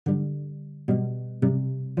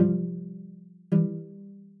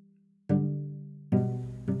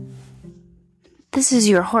This is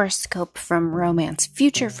your horoscope from Romance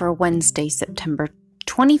Future for Wednesday, September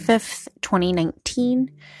 25th,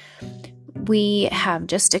 2019. We have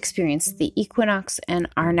just experienced the equinox and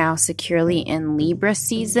are now securely in Libra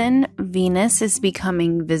season. Venus is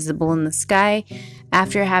becoming visible in the sky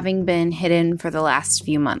after having been hidden for the last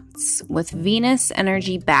few months. With Venus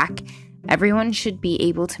energy back, everyone should be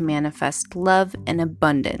able to manifest love and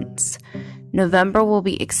abundance. November will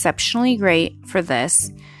be exceptionally great for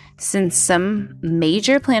this, since some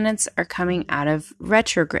major planets are coming out of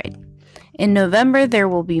retrograde. In November, there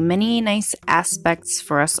will be many nice aspects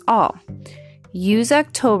for us all. Use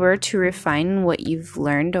October to refine what you've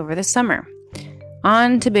learned over the summer.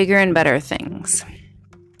 On to bigger and better things.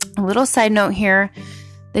 A little side note here,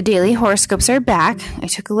 the daily horoscopes are back. I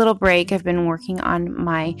took a little break. I've been working on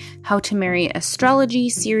my How to Marry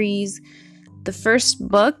Astrology series. The first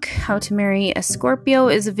book, How to Marry a Scorpio,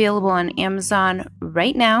 is available on Amazon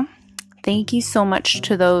right now. Thank you so much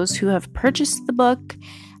to those who have purchased the book.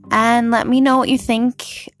 And let me know what you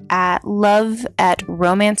think at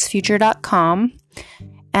love@romancefuture.com.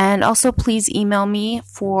 And also please email me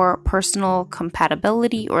for personal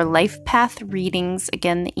compatibility or life path readings.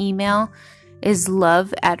 Again, the email is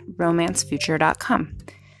love@romancefuture.com.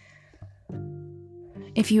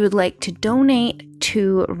 If you would like to donate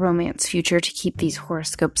to Romance Future to keep these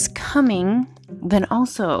horoscopes coming, then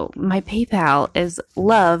also my PayPal is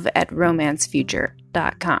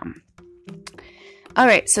love@romancefuture.com. All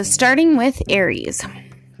right, so starting with Aries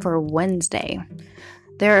for Wednesday.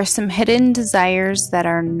 There are some hidden desires that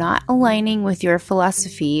are not aligning with your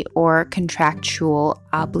philosophy or contractual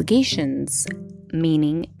obligations,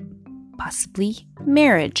 meaning possibly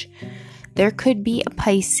marriage. There could be a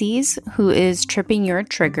Pisces who is tripping your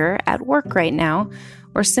trigger at work right now,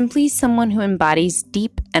 or simply someone who embodies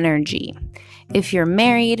deep energy. If you're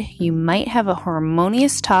married, you might have a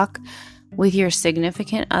harmonious talk with your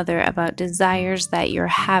significant other about desires that you're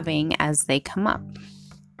having as they come up.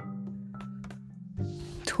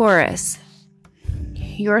 Taurus,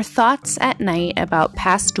 your thoughts at night about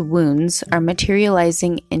past wounds are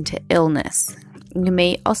materializing into illness. You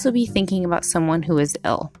may also be thinking about someone who is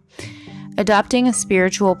ill. Adopting a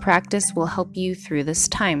spiritual practice will help you through this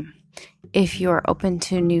time. If you're open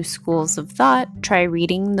to new schools of thought, try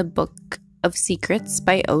reading the Book of Secrets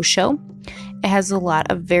by Osho. It has a lot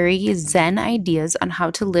of very Zen ideas on how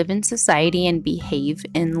to live in society and behave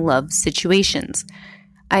in love situations.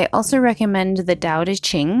 I also recommend the Tao Te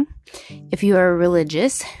Ching. If you are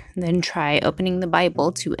religious, then try opening the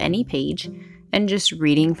Bible to any page and just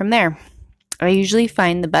reading from there. I usually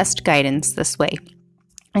find the best guidance this way.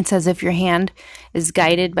 It's as if your hand is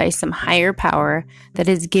guided by some higher power that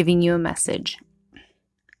is giving you a message.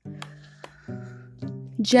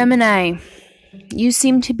 Gemini, you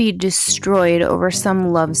seem to be destroyed over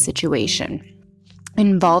some love situation.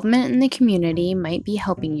 Involvement in the community might be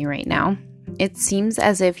helping you right now. It seems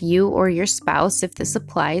as if you or your spouse, if this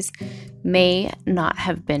applies, may not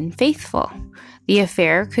have been faithful. The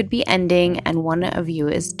affair could be ending and one of you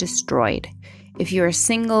is destroyed. If you are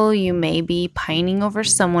single, you may be pining over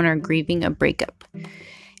someone or grieving a breakup.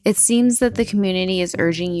 It seems that the community is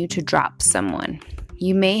urging you to drop someone.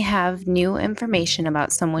 You may have new information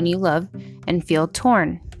about someone you love and feel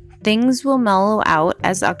torn. Things will mellow out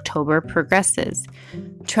as October progresses.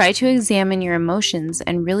 Try to examine your emotions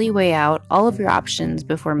and really weigh out all of your options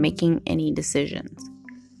before making any decisions.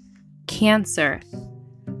 Cancer.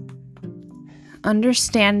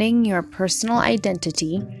 Understanding your personal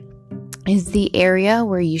identity is the area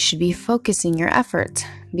where you should be focusing your efforts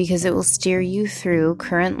because it will steer you through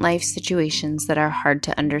current life situations that are hard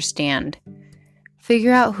to understand.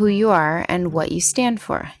 Figure out who you are and what you stand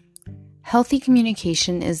for. Healthy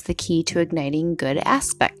communication is the key to igniting good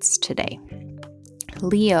aspects today.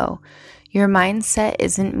 Leo, your mindset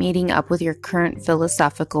isn't meeting up with your current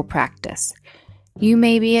philosophical practice. You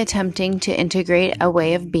may be attempting to integrate a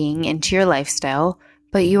way of being into your lifestyle,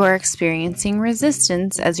 but you are experiencing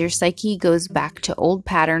resistance as your psyche goes back to old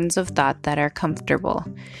patterns of thought that are comfortable.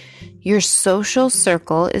 Your social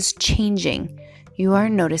circle is changing. You are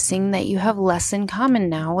noticing that you have less in common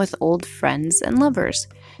now with old friends and lovers.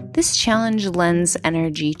 This challenge lends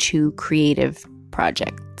energy to creative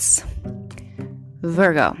projects.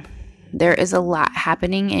 Virgo, there is a lot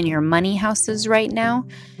happening in your money houses right now.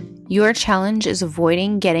 Your challenge is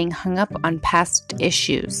avoiding getting hung up on past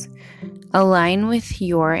issues. Align with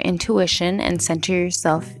your intuition and center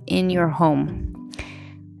yourself in your home.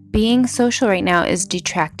 Being social right now is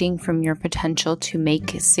detracting from your potential to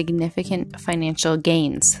make significant financial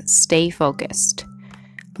gains. Stay focused.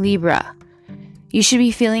 Libra, you should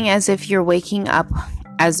be feeling as if you're waking up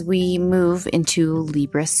as we move into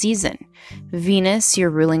Libra season. Venus,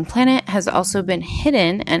 your ruling planet, has also been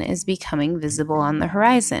hidden and is becoming visible on the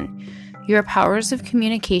horizon. Your powers of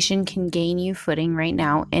communication can gain you footing right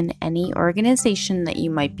now in any organization that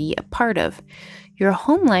you might be a part of. Your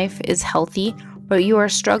home life is healthy, but you are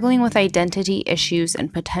struggling with identity issues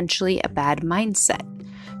and potentially a bad mindset.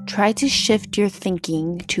 Try to shift your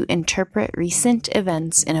thinking to interpret recent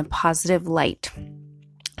events in a positive light.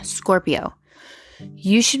 Scorpio.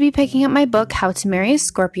 You should be picking up my book, How to Marry a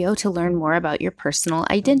Scorpio, to learn more about your personal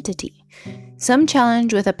identity. Some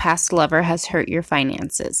challenge with a past lover has hurt your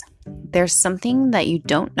finances. There's something that you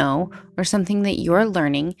don't know or something that you're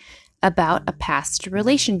learning about a past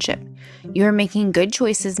relationship. You're making good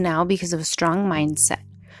choices now because of a strong mindset.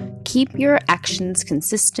 Keep your actions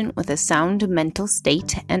consistent with a sound mental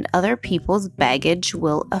state, and other people's baggage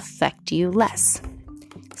will affect you less.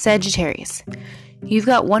 Sagittarius. You've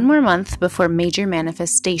got one more month before major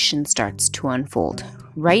manifestation starts to unfold.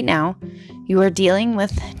 Right now, you are dealing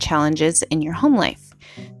with challenges in your home life.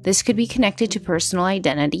 This could be connected to personal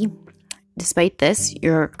identity. Despite this,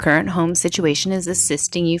 your current home situation is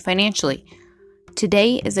assisting you financially.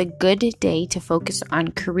 Today is a good day to focus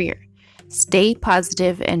on career. Stay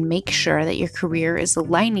positive and make sure that your career is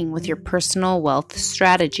aligning with your personal wealth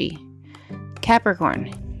strategy.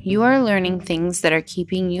 Capricorn, you are learning things that are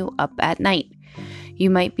keeping you up at night. You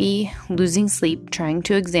might be losing sleep trying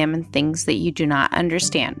to examine things that you do not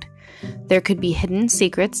understand. There could be hidden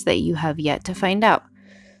secrets that you have yet to find out.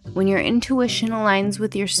 When your intuition aligns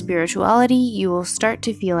with your spirituality, you will start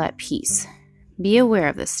to feel at peace. Be aware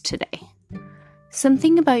of this today.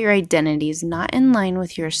 Something about your identity is not in line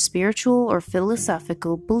with your spiritual or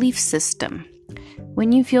philosophical belief system.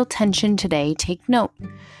 When you feel tension today, take note.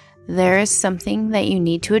 There is something that you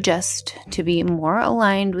need to adjust to be more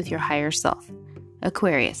aligned with your higher self.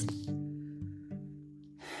 Aquarius.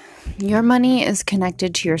 Your money is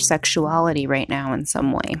connected to your sexuality right now in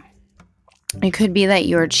some way. It could be that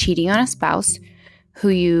you're cheating on a spouse who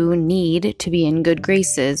you need to be in good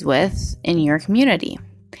graces with in your community.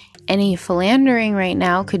 Any philandering right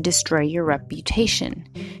now could destroy your reputation.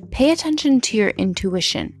 Pay attention to your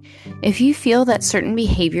intuition. If you feel that certain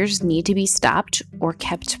behaviors need to be stopped or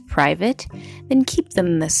kept private, then keep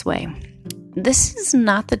them this way. This is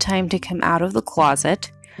not the time to come out of the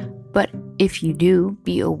closet, but if you do,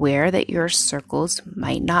 be aware that your circles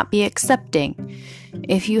might not be accepting.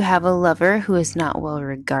 If you have a lover who is not well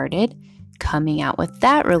regarded, coming out with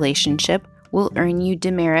that relationship will earn you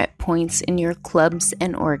demerit points in your clubs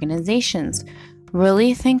and organizations.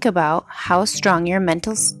 Really think about how strong your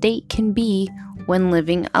mental state can be when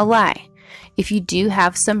living a lie. If you do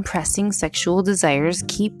have some pressing sexual desires,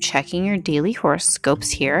 keep checking your daily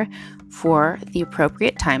horoscopes here for the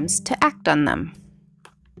appropriate times to act on them.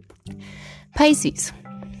 Pisces.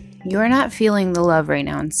 You're not feeling the love right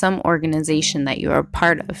now in some organization that you are a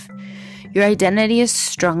part of. Your identity is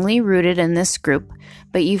strongly rooted in this group,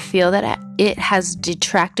 but you feel that it has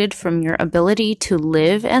detracted from your ability to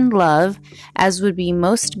live and love as would be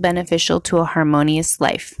most beneficial to a harmonious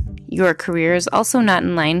life. Your career is also not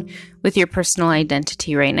in line with your personal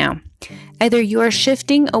identity right now. Either you are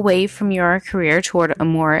shifting away from your career toward a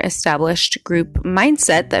more established group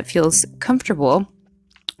mindset that feels comfortable,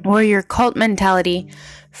 or your cult mentality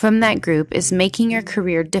from that group is making your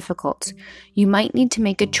career difficult. You might need to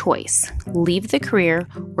make a choice. Leave the career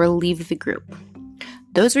or leave the group.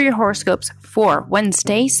 Those are your horoscopes for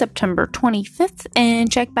Wednesday, September 25th,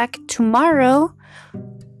 and check back tomorrow,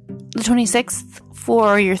 the 26th,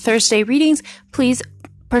 for your Thursday readings. Please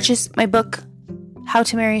purchase my book, How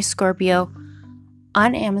to Marry a Scorpio,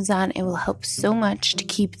 on Amazon. It will help so much to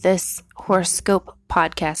keep this horoscope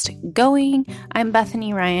podcast going. I'm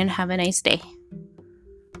Bethany Ryan. Have a nice day.